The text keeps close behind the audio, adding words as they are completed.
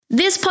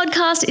This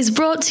podcast is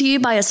brought to you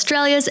by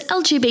Australia's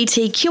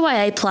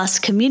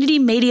LGBTQIA+ community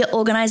media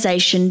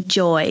organisation,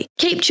 Joy.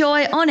 Keep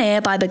Joy on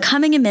air by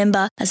becoming a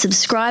member, a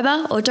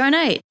subscriber or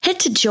donate. Head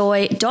to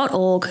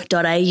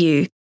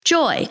joy.org.au.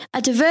 Joy,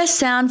 a diverse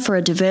sound for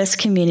a diverse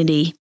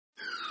community.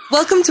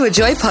 Welcome to a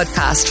Joy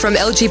podcast from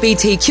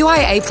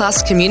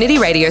LGBTQIA+ community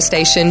radio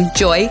station,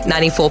 Joy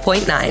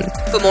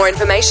 94.9. For more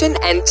information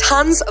and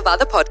tons of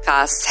other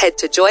podcasts, head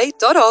to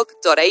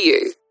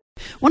joy.org.au.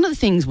 One of the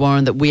things,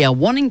 Warren, that we are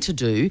wanting to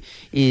do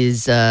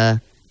is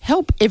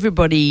help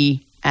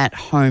everybody at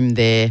home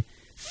there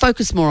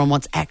focus more on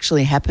what's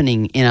actually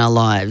happening in our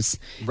lives.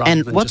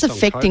 And what's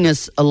affecting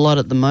us a lot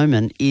at the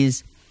moment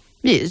is,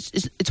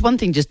 it's one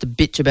thing just to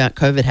bitch about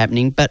COVID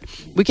happening, but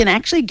we can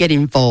actually get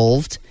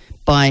involved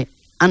by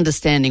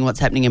understanding what's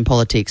happening in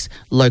politics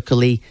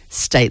locally,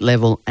 state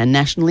level and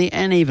nationally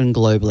and even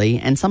globally.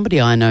 And somebody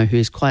I know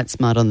who's quite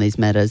smart on these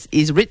matters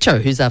is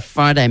Richo, who's our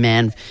Friday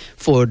man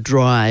for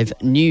Drive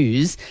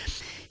News.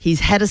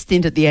 He's had a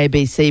stint at the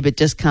ABC but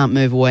just can't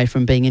move away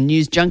from being a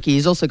news junkie.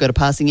 He's also got a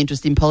passing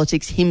interest in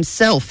politics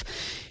himself.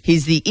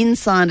 He's the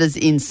Insider's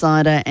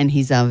Insider and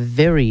he's our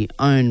very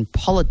own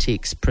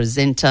politics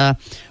presenter.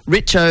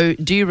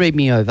 Richo, do you read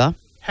me over?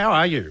 How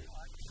are you?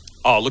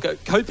 Oh, look,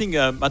 coping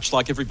much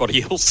like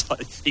everybody else, I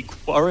think,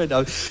 Warren.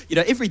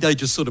 Every day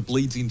just sort of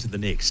bleeds into the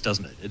next,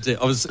 doesn't it?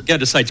 I was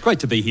going to say it's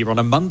great to be here on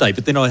a Monday,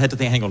 but then I had to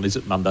think, hang on, is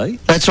it Monday?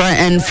 That's right,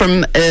 and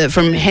from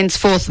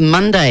henceforth,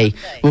 Monday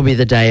will be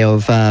the day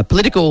of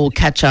political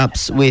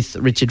catch-ups with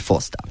Richard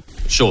Forster.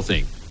 Sure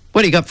thing.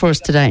 What do you got for us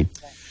today?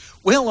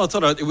 Well, I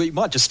thought we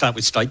might just start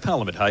with state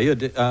parliament, hey?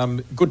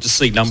 Good to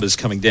see numbers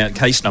coming down,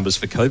 case numbers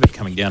for COVID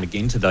coming down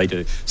again today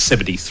to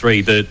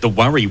 73. The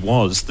worry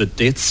was that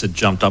deaths had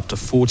jumped up to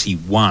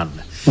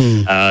 41.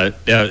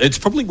 It's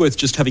probably worth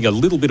just having a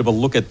little bit of a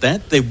look at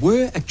that. There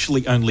were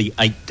actually only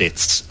 8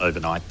 deaths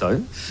overnight,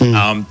 though.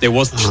 There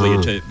was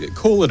actually,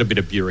 call it a bit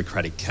of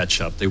bureaucratic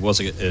catch-up, there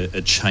was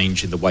a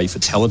change in the way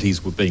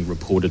fatalities were being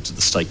reported to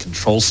the State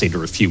Control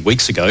Centre a few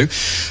weeks ago.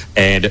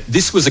 And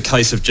this was a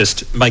case of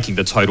just making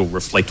the total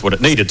reflect what it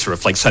needed to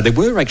reflect. So there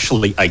were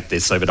actually 8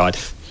 deaths overnight.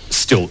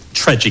 Still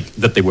tragic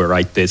that there were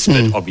 8 deaths,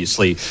 but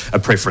obviously a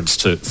preference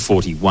to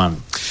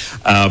 41.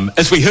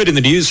 As we heard in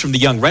the news from the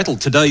Young Rattle,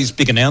 today's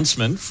big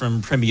announcement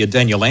from Premier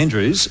Daniel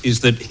Andrews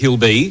is that he'll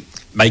be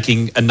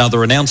making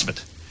another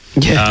announcement.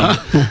 Yeah.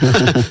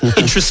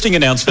 Interesting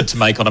announcement to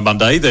make on a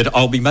Monday that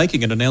I'll be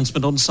making an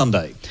announcement on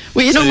Sunday.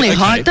 Well,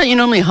 don't you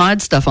normally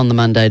hide stuff on the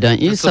Monday, don't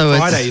you? It's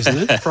Friday,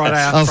 isn't it?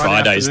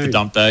 Friday's the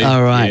dump day.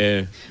 Oh,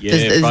 right. Yeah.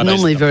 There's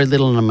normally very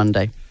little on a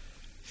Monday.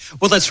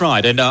 Well, that's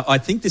right, and I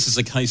think this is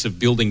a case of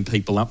building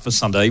people up for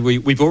Sunday.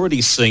 We've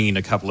already seen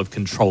a couple of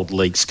controlled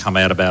leaks come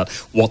out about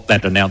what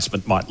that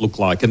announcement might look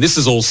like, and this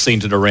is all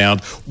centred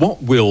around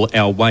what will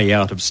our way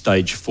out of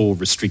stage 4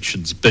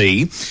 restrictions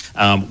be,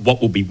 what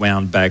will be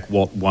wound back,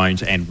 what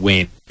won't, and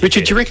when.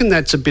 Richard, do you reckon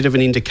that's a bit of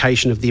an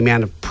indication of the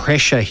amount of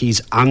pressure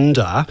he's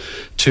under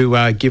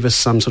to give us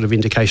some sort of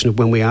indication of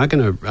when we are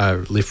going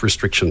to lift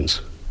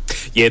restrictions?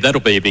 Yeah,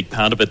 that'll be a big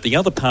part of it. The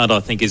other part, I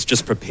think, is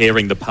just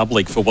preparing the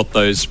public for what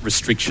those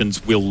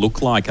restrictions will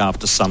look like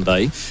after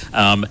Sunday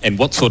and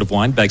what sort of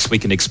windbacks we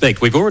can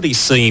expect. We've already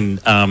seen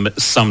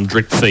some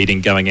drip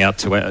feeding going out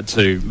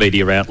to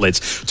media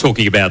outlets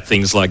talking about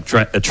things like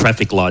a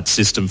traffic light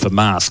system for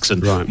masks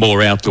and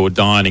more outdoor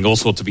dining, all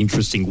sorts of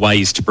interesting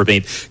ways to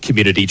prevent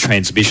community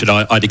transmission.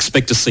 I'd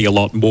expect to see a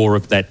lot more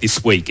of that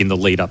this week in the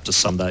lead up to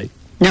Sunday.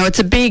 Now, it's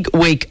a big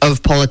week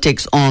of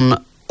politics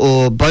on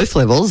both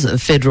levels,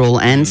 federal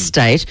and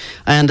state.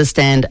 I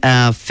understand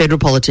our federal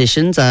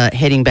politicians are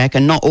heading back,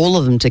 and not all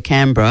of them, to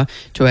Canberra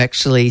to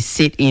actually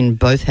sit in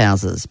both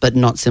houses, but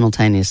not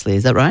simultaneously.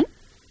 Is that right?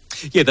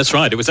 Yeah, that's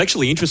right. It was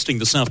actually interesting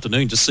this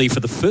afternoon to see for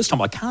the first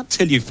time, I can't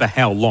tell you for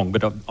how long,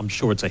 but I'm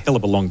sure it's a hell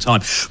of a long time.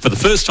 For the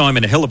first time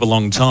in a hell of a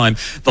long time,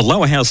 the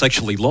lower house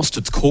actually lost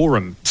its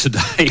quorum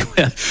today,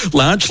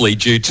 largely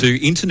due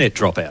to internet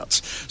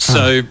dropouts.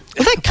 So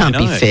well, that can't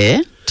be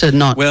fair to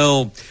not...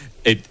 Well...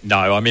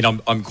 No, I mean,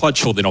 I'm quite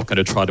sure they're not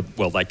going to try to...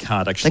 Well, they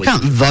can't actually... They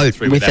can't vote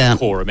without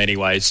quorum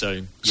anyway,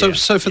 so...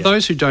 So for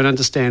those who don't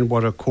understand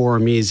what a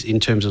quorum is in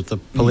terms of the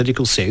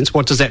political sense,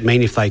 what does that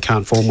mean if they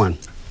can't form one?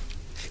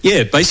 Yeah,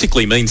 it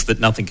basically means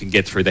that nothing can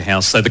get through the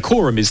House. So the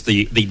quorum is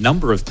the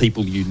number of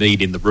people you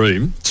need in the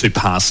room to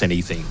pass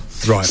anything.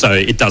 Right. So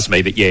it does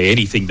mean that,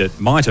 anything that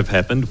might have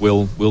happened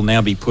will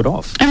now be put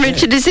off. And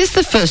Richard, is this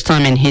the first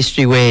time in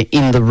history where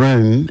in the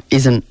room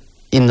isn't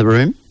in the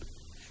room?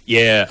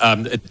 Yeah,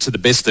 to the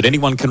best that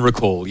anyone can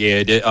recall.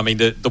 Yeah, I mean,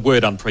 the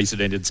word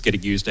unprecedented is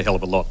getting used a hell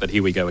of a lot, but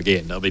here we go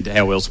again. I mean,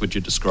 how else would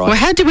you describe it? Well,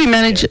 how did we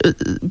manage,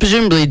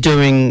 presumably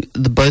during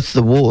both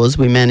the wars,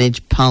 we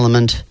managed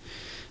Parliament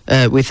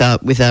with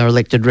our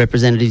elected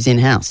representatives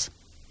in-house?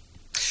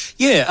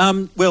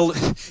 Yeah, well,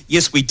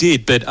 yes, we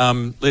did, but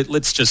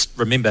let's just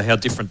remember how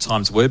different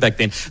times were back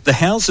then. The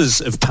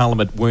Houses of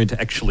Parliament weren't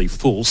actually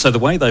full, so the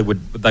way they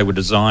were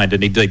designed,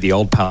 and indeed the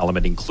old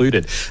Parliament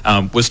included,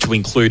 was to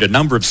include a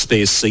number of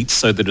spare seats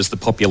so that as the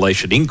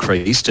population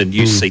increased and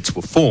new seats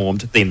were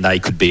formed, then they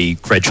could be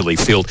gradually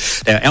filled.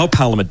 Now, our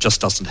Parliament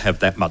just doesn't have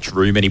that much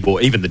room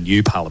anymore. Even the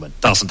new Parliament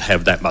doesn't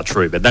have that much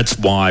room, and that's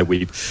why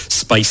we've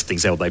spaced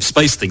things out. They've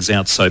spaced things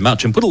out so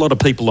much and put a lot of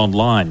people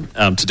online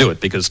to do it,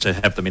 because to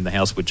have them in the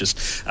House would just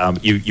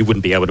you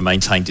wouldn't be able to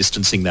maintain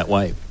distancing that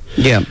way.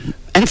 Yeah.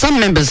 And some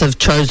members have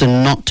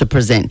chosen not to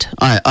present,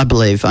 I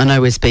believe. I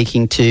know we're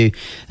speaking to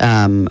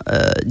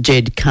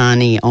Jed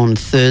Carney on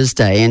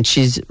Thursday, and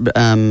she's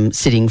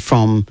sitting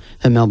from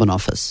her Melbourne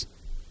office.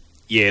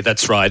 Yeah,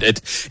 that's right.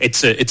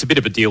 It's a bit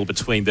of a deal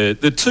between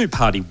the two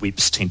party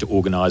whips tend to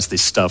organise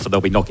this stuff, and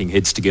they'll be knocking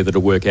heads together to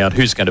work out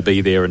who's going to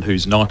be there and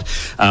who's not.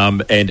 And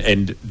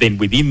then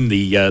within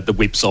the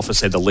whip's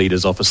office and the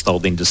leader's office, they'll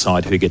then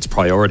decide who gets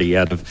priority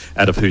out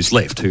of who's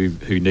left,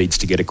 who needs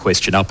to get a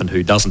question up and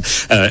who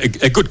doesn't.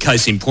 A good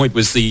case in point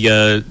was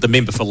the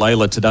member for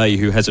Layla today,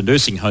 who has a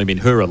nursing home in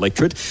her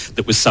electorate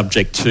that was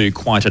subject to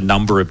quite a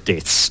number of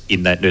deaths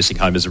in that nursing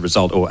home as a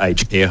result, or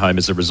aged care home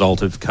as a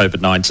result of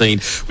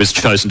COVID-19, was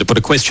chosen to put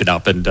a question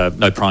up, and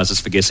no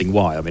prizes for guessing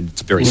why. I mean, it's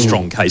a very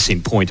strong case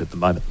in point at the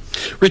moment.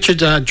 Richard,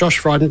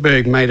 Josh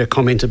Frydenberg made a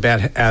comment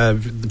about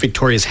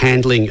Victoria's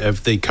handling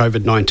of the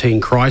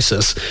COVID-19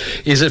 crisis.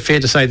 Is it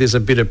fair to say there's a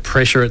bit of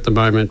pressure at the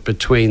moment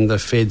between the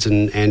Feds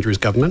and Andrew's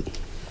government?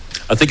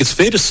 I think it's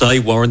fair to say,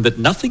 Warren, that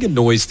nothing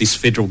annoys this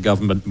federal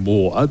government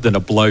more than a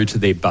blow to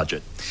their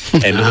budget.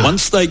 And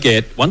once they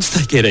get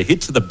a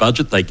hit to the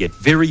budget, they get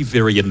very,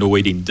 very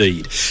annoyed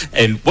indeed.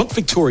 And what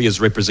Victoria's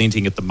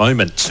representing at the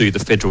moment to the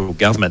federal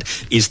government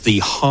is the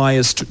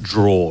highest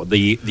draw,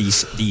 the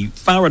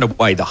far and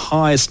away the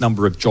highest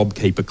number of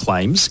JobKeeper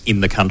claims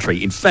in the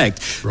country. In fact,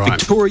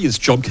 Victoria's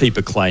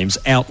JobKeeper claims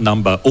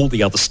outnumber all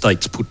the other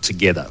states put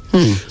together.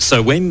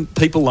 So when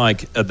people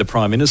like the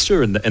Prime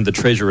Minister and the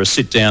Treasurer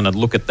sit down and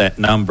look at that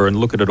number and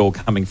look at it all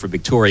coming from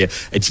Victoria,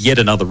 it's yet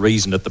another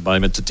reason at the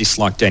moment to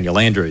dislike Daniel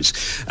Andrews.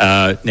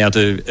 Now,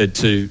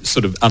 to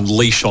sort of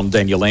unleash on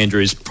Daniel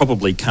Andrews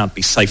probably can't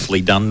be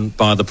safely done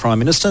by the Prime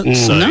Minister,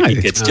 so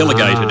it gets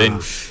delegated,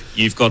 and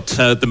you've got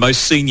the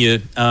senior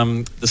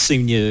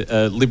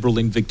Liberal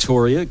in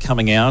Victoria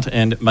coming out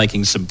and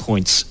making some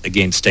points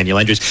against Daniel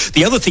Andrews.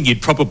 The other thing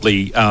you'd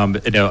probably,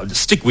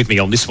 stick with me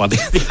on this one,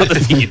 the other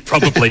thing you'd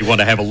probably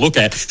want to have a look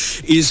at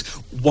is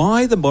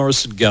why the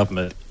Morrison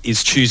government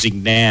is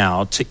choosing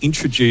now to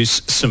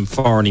introduce some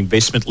foreign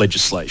investment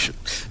legislation.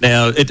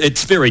 Now,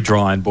 it's very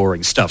dry and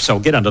boring stuff, so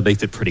I'll get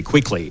underneath it pretty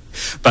quickly.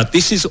 But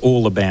this is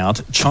all about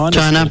China.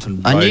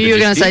 I knew you were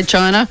going to say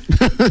China.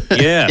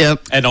 Yeah,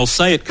 yep. And I'll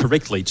say it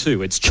correctly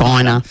too. It's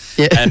China.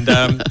 Yeah.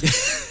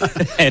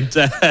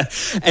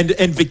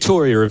 And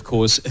Victoria, of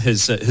course,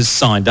 has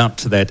signed up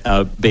to that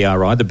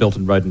BRI, the Belt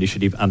and Road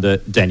Initiative, under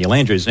Daniel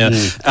Andrews. Now,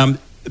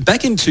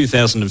 back in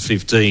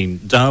 2015,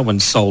 Darwin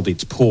sold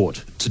its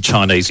port to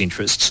Chinese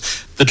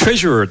interests. The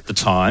Treasurer at the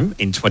time,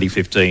 in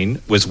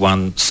 2015, was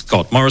one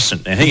Scott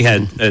Morrison. Now, he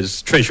had,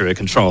 as Treasurer,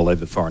 control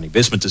over foreign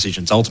investment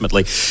decisions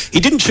ultimately. He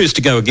didn't choose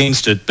to go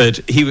against it, but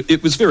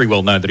it was very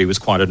well known that he was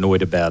quite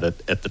annoyed about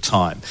it at the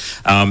time.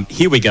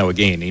 Here we go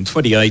again. In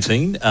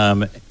 2018,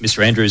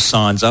 Mr Andrews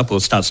signs up,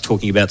 or starts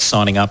talking about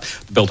signing up,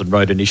 the Belt and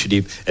Road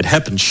Initiative. It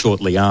happens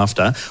shortly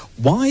after.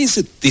 Why is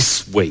it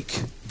this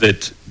week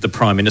that the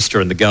Prime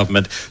Minister and the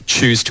government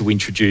choose to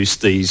introduce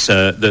these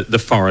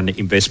the foreign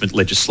investment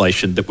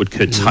legislation that would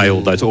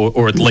curtail those,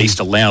 or at least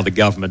allow the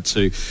government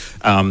to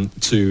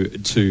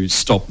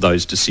stop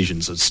those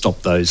decisions and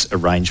stop those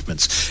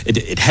arrangements?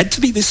 It had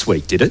to be this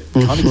week, did it?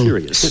 Kind of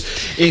curious.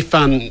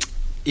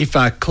 If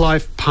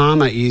Clive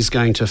Palmer is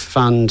going to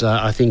fund,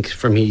 I think,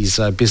 from his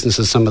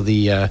businesses, some of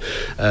the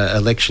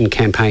election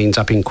campaigns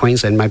up in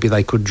Queensland, maybe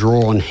they could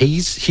draw on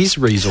his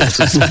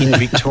resources in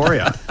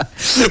Victoria.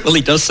 Well,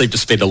 he does seem to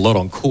spend a lot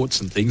on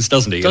courts and things,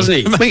 doesn't he? Doesn't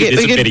he?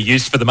 There's a better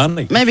use for the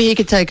money. Maybe he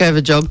could take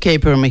over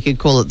JobKeeper and we could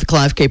call it the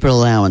Clive Keeper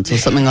allowance or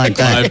something like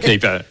that. Clive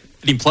Keeper.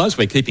 It implies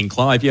we're keeping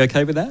Clive. You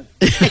okay with that?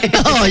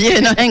 Oh, yeah,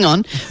 no, hang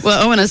on.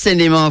 Well, I want to send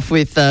him off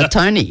with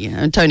Tony.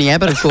 And Tony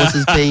Abbott, of course,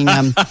 is being...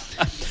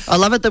 I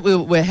love it that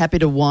we're happy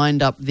to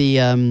wind up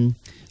the...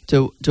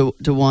 to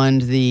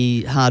wind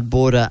the hard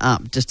border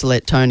up just to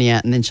let Tony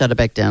out and then shut it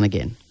back down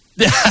again.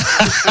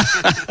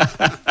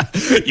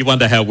 You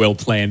wonder how well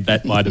planned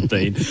that might have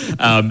been.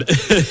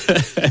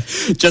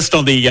 Just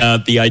on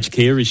the aged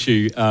care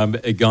issue,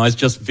 guys,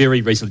 just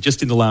very recently,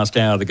 just in the last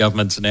hour, the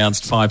government's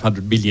announced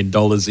 $500 million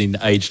in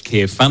aged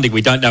care funding.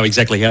 We don't know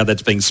exactly how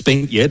that's being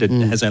spent yet. It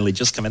has only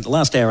just come in the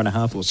last hour and a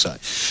half or so.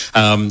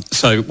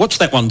 So watch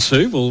that one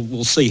too.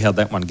 We'll see how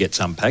that one gets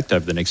unpacked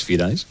over the next few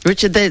days.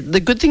 Richard,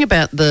 the good thing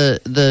about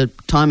the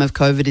time of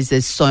COVID is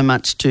there's so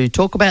much to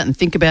talk about and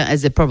think about,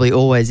 as there probably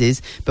always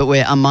is, but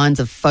where our minds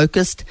are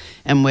focused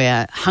and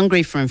we're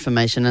hungry for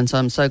information, and so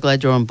I'm so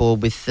glad you're on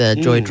board with the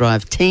Joy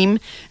Drive team,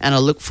 and I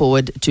look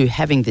forward to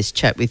having this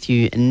chat with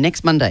you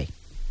next Monday.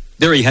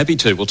 Very happy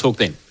to. We'll talk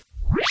then.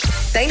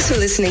 Thanks for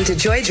listening to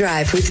Joy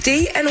Drive with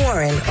Dee and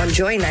Warren on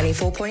Joy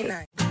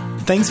 94.9.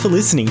 Thanks for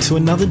listening to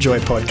another Joy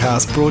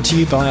podcast brought to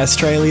you by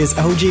Australia's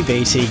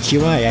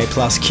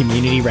LGBTQIA+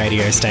 community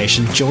radio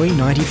station, Joy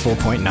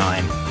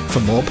 94.9. For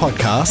more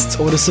podcasts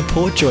or to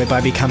support Joy by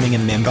becoming a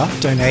member,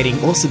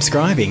 donating or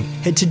subscribing,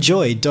 head to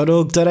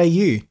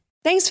joy.org.au.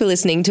 Thanks for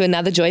listening to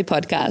another Joy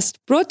podcast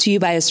brought to you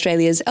by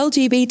Australia's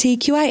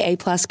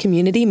LGBTQIA+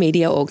 community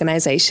media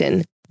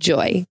organisation,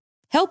 Joy.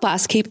 Help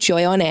us keep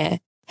Joy on air.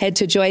 Head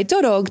to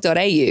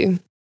joy.org.au.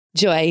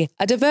 Joy,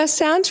 a diverse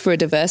sound for a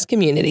diverse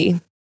community.